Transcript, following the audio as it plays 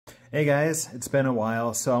Hey guys, it's been a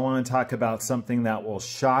while, so I want to talk about something that will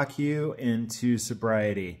shock you into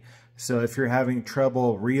sobriety. So if you're having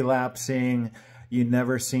trouble relapsing, you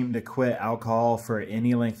never seem to quit alcohol for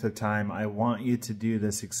any length of time, I want you to do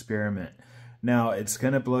this experiment. Now, it's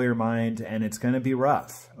going to blow your mind and it's going to be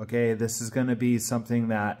rough, okay? This is going to be something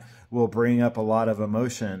that will bring up a lot of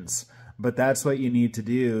emotions, but that's what you need to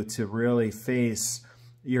do to really face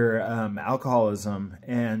your alcoholism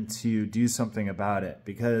and to do something about it,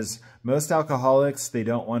 because most alcoholics, they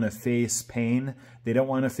don't want to face pain. They don't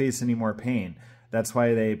want to face any more pain. That's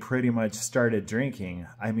why they pretty much started drinking.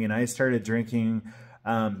 I mean, I started drinking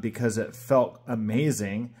because it felt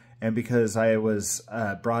amazing and because I was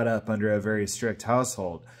brought up under a very strict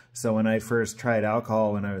household. So when I first tried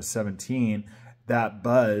alcohol when I was 17, that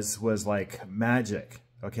buzz was like magic,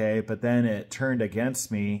 okay? But then it turned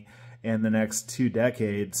against me, and the next 2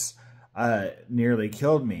 decades nearly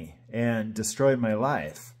killed me and destroyed my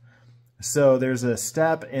life. So there's a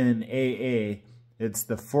step in AA. It's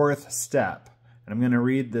the 4th step. And I'm going to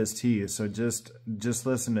read this to you, so just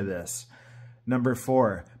listen to this. Number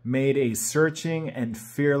 4, made a searching and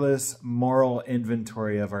fearless moral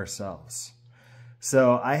inventory of ourselves.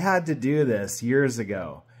 So I had to do this years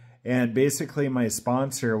ago. And basically my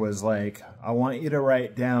sponsor was like, I want you to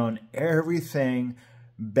write down everything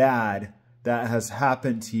bad that has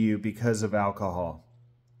happened to you because of alcohol.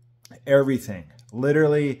 Everything.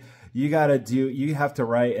 Literally, you have to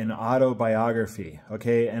write an autobiography,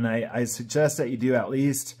 okay? And I suggest that you do at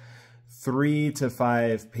least 3 to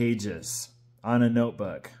 5 pages on a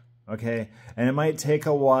notebook, okay? And it might take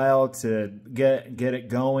a while to get it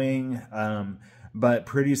going, but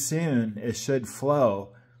pretty soon it should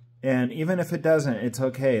flow. And even if it doesn't, it's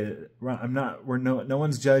okay. No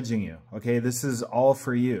one's judging you, okay? This is all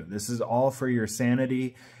for you. This is all for your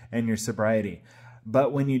sanity and your sobriety.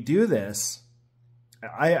 But when you do this,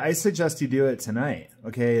 I suggest you do it tonight,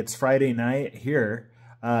 okay? It's Friday night here.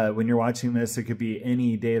 When you're watching this, it could be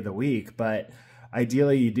any day of the week, but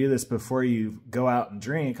ideally you do this before you go out and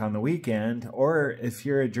drink on the weekend, or if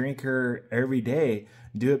you're a drinker every day,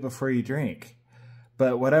 do it before you drink.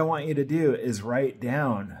 But what I want you to do is write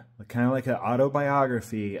down kind of like an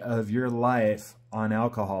autobiography of your life on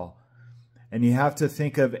alcohol. And you have to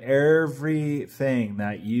think of everything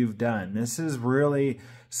that you've done. This is really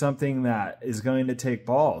something that is going to take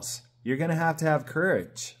balls. You're going to have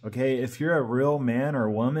courage, okay? If you're a real man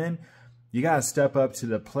or woman, you got to step up to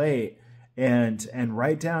the plate and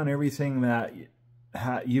write down everything that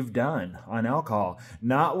you've done on alcohol,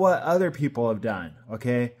 not what other people have done,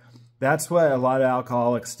 okay? That's what a lot of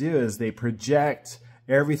alcoholics do, is they project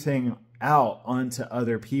everything out onto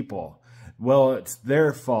other people. Well, it's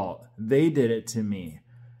their fault. They did it to me.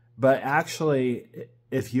 But actually,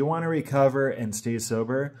 if you want to recover and stay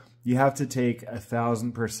sober, you have to take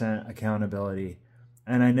 1,000% accountability.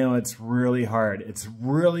 And I know it's really hard. It's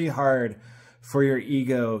really hard for your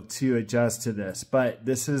ego to adjust to this. But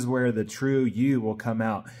this is where the true you will come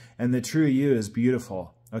out. And the true you is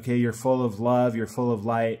beautiful. Okay, you're full of love. You're full of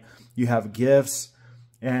light. You have gifts.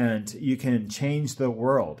 And you can change the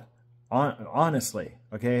world. Honestly,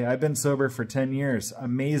 okay? I've been sober for 10 years.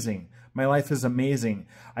 Amazing. My life is amazing.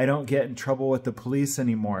 I don't get in trouble with the police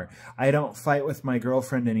anymore. I don't fight with my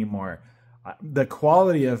girlfriend anymore. The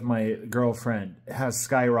quality of my girlfriend has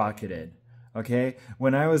skyrocketed, okay?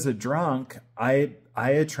 When I was a drunk, I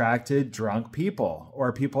attracted drunk people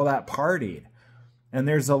or people that partied. And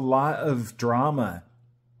there's a lot of drama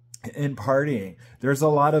in partying. There's a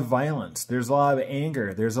lot of violence. There's a lot of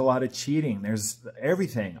anger. There's a lot of cheating. There's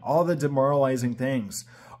everything. All the demoralizing things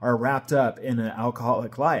are wrapped up in an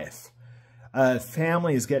alcoholic life.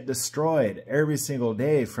 Families get destroyed every single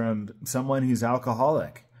day from someone who's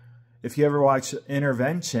alcoholic. If you ever watch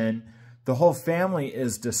Intervention, the whole family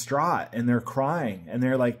is distraught and they're crying and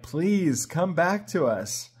they're like, please come back to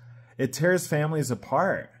us. It tears families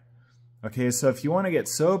apart. Okay, so if you want to get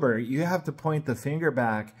sober, you have to point the finger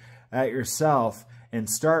back at yourself and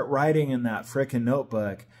start writing in that frickin'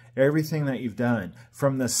 notebook everything that you've done.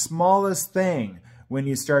 From the smallest thing when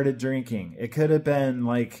you started drinking. It could have been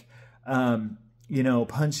like, you know,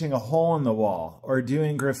 punching a hole in the wall or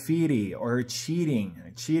doing graffiti or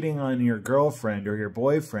cheating on your girlfriend or your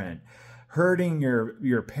boyfriend, hurting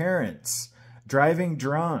your parents, driving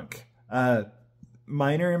drunk,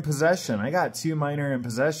 minor in possession. I got 2 minor in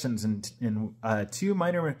possessions in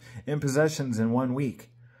 1 week.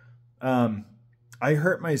 I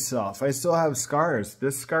hurt myself. I still have scars.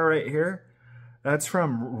 This scar right here, that's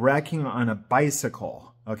from wrecking on a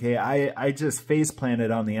bicycle. Okay, I just face planted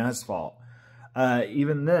on the asphalt.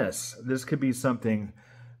 Even this could be something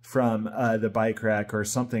from the bike rack or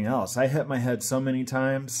something else. I hit my head so many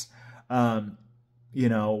times. You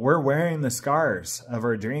know, we're wearing the scars of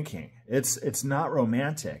our drinking. It's not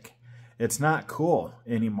romantic. It's not cool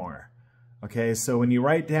anymore. Okay, so when you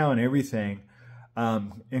write down everything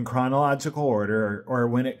in chronological order, or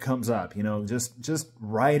when it comes up, you know, just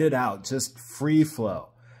write it out. Just free flow.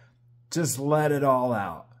 Just let it all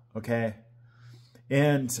out. Okay,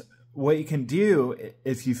 and what you can do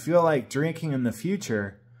if you feel like drinking in the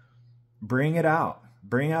future, bring it out.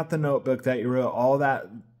 Bring out the notebook that you wrote all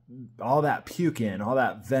that puke in, all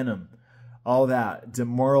that venom, all that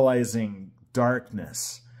demoralizing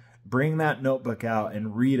darkness. Bring that notebook out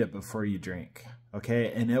and read it before you drink,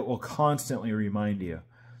 okay? And it will constantly remind you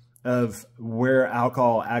of where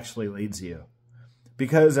alcohol actually leads you.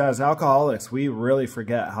 Because as alcoholics, we really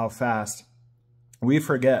forget how fast, you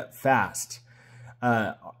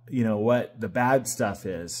know, what the bad stuff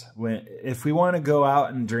is. If we want to go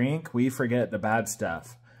out and drink, we forget the bad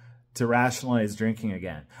stuff to rationalize drinking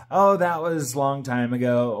again. Oh, that was a long time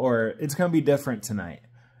ago, or it's going to be different tonight.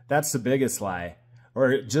 That's the biggest lie.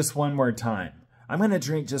 Or just one more time. I'm going to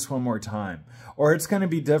drink just one more time. Or it's going to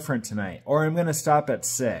be different tonight. Or I'm going to stop at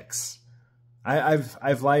 6.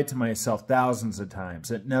 I've lied to myself thousands of times.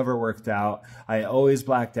 It never worked out. I always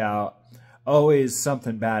blacked out. Always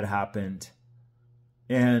something bad happened.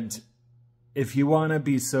 And if you want to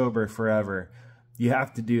be sober forever, you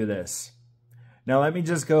have to do this. Now, let me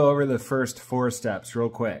just go over the first 4 steps real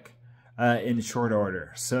quick in short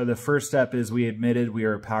order. So the first step is we admitted we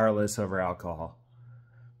were powerless over alcohol.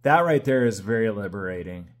 That right there is very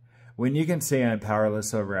liberating. When you can say I'm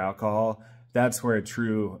powerless over alcohol, that's where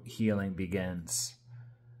true healing begins.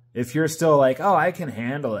 If you're still like, oh, I can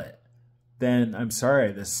handle it, then I'm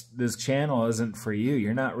sorry, this channel isn't for you.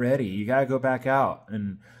 You're not ready. You got to go back out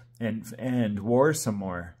and war some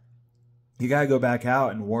more. You got to go back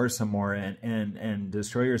out and war some more and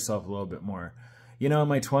destroy yourself a little bit more. You know, in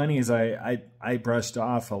my 20s, I brushed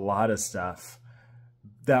off a lot of stuff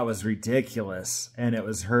that was ridiculous, and it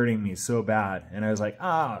was hurting me so bad. And I was like,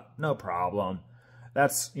 no problem.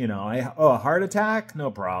 That's, you know, a heart attack?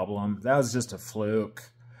 No problem. That was just a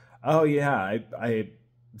fluke. Oh yeah, I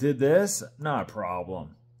did this? Not a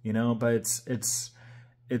problem. You know, but it's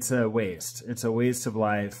a waste. It's a waste of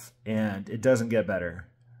life, and it doesn't get better.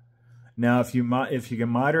 Now, if you can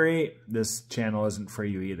moderate, this channel isn't for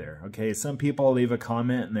you either. Okay, some people leave a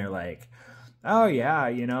comment and they're like, "Oh yeah,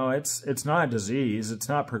 you know, it's not a disease. It's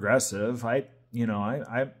not progressive.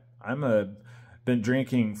 Been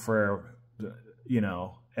drinking for, you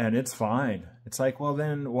know, and it's fine." It's like, well,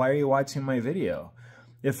 then why are you watching my video?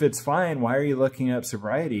 If it's fine, why are you looking up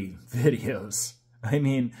sobriety videos? I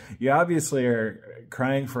mean, you obviously are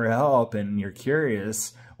crying for help and you're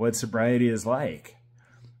curious what sobriety is like.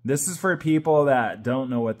 This is for people that don't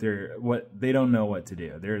know they don't know what to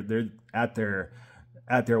do. They're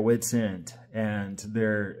at their wits' end, and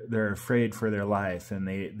they're afraid for their life, and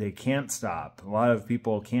they can't stop. A lot of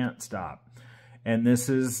people can't stop. And this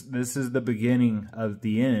is the beginning of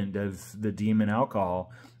the end of the demon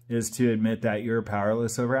alcohol, is to admit that you're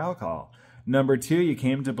powerless over alcohol. Number 2, you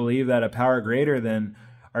came to believe that a power greater than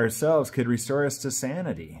ourselves could restore us to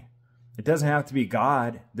sanity. It doesn't have to be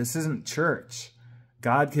God. This isn't church.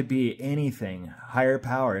 God could be anything, higher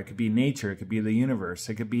power. It could be nature. It could be the universe.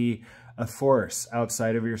 It could be a force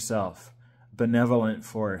outside of yourself, benevolent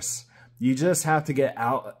force. You just have to get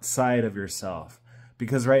outside of yourself,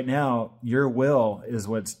 because right now your will is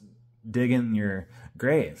what's digging your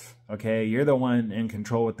grave. Okay, you're the one in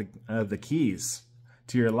control with the keys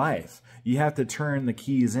to your life. You have to turn the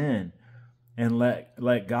keys in and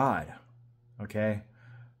let God. Okay.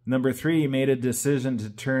 Number 3, you made a decision to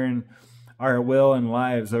turn our will and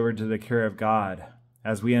lives over to the care of God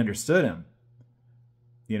as we understood him,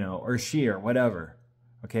 you know, or she, or whatever.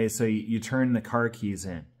 Okay, so you turn the car keys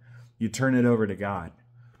in. You turn it over to God.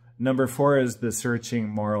 Number 4 is the searching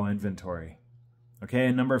moral inventory. Okay,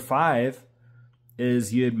 and number 5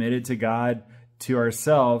 is you admitted to God, to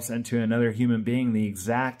ourselves, and to another human being the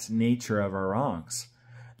exact nature of our wrongs.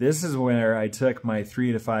 This is where I took my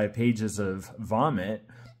 3 to 5 pages of vomit,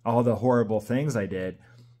 all the horrible things I did,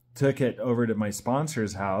 took it over to my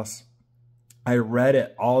sponsor's house. I read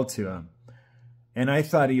it all to him. And I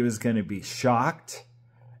thought he was going to be shocked.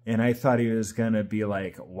 And I thought he was going to be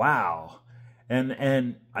like, wow.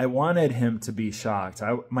 And I wanted him to be shocked.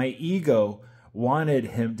 My ego wanted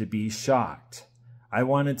him to be shocked. I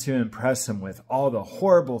wanted to impress him with all the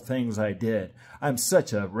horrible things I did. I'm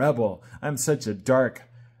such a rebel. I'm such a dark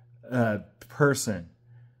person.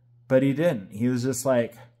 But he didn't. He was just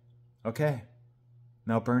like, okay,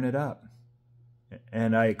 now burn it up.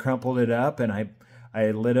 And I crumpled it up, and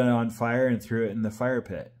I lit it on fire and threw it in the fire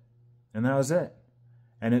pit. And that was it.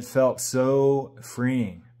 And it felt so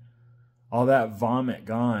freeing. All that vomit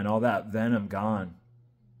gone, all that venom gone.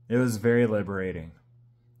 It was very liberating,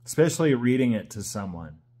 especially reading it to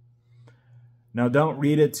someone. Now, don't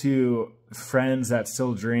read it to friends that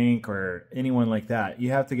still drink or anyone like that.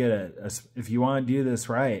 You have to get if you want to do this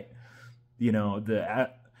right, you know,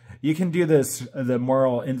 you can do the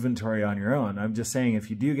moral inventory on your own. I'm just saying, if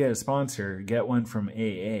you do get a sponsor, get one from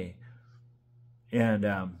AA and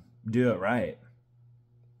do it right.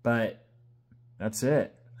 But that's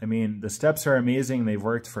it. I mean, the steps are amazing. They've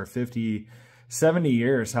worked for 50, 70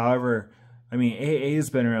 years. However, I mean, AA has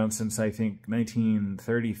been around since, I think,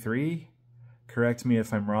 1933. Correct me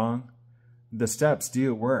if I'm wrong. The steps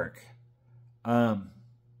do work. And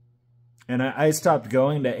I stopped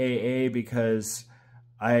going to AA because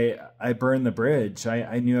I burned the bridge.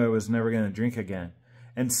 I knew I was never going to drink again.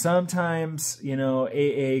 And sometimes, you know,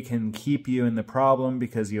 AA can keep you in the problem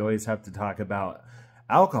because you always have to talk about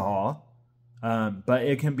alcohol. But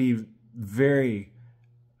it can be very,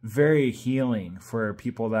 very healing for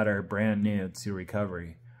people that are brand new to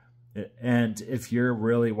recovery. And if you're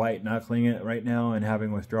really white knuckling it right now and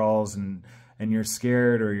having withdrawals and you're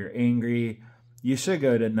scared or you're angry, you should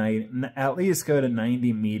go to at least go to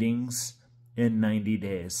 90 meetings in 90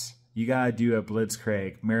 days. You got to do a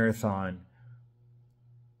Blitzkrieg marathon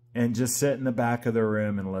and just sit in the back of the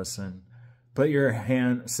room and listen.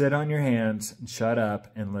 Sit on your hands and shut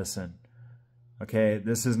up and listen. Okay,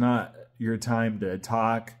 this is not your time to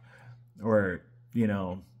talk or, you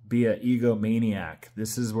know, be an egomaniac.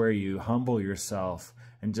 This is where you humble yourself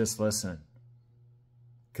and just listen.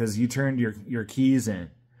 Because you turned your keys in.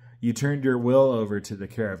 You turned your will over to the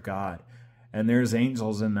care of God. And there's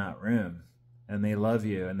angels in that room. And they love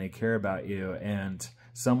you and they care about you. And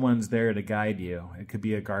someone's there to guide you. It could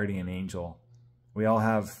be a guardian angel. We all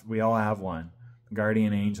have one.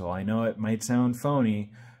 Guardian angel. I know it might sound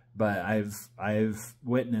phony, but I've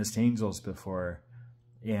witnessed angels before,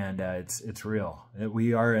 and it's real.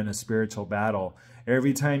 We are in a spiritual battle.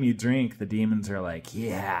 Every time you drink, the demons are like,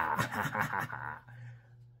 yeah,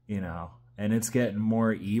 you know, and it's getting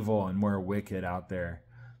more evil and more wicked out there.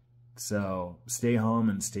 So stay home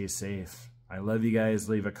and stay safe. I love you guys.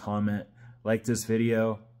 Leave a comment, like this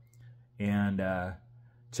video, and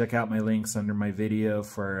check out my links under my video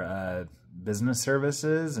for business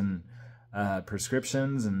services and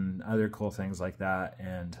prescriptions and other cool things like that.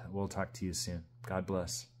 And we'll talk to you soon. God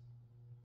bless.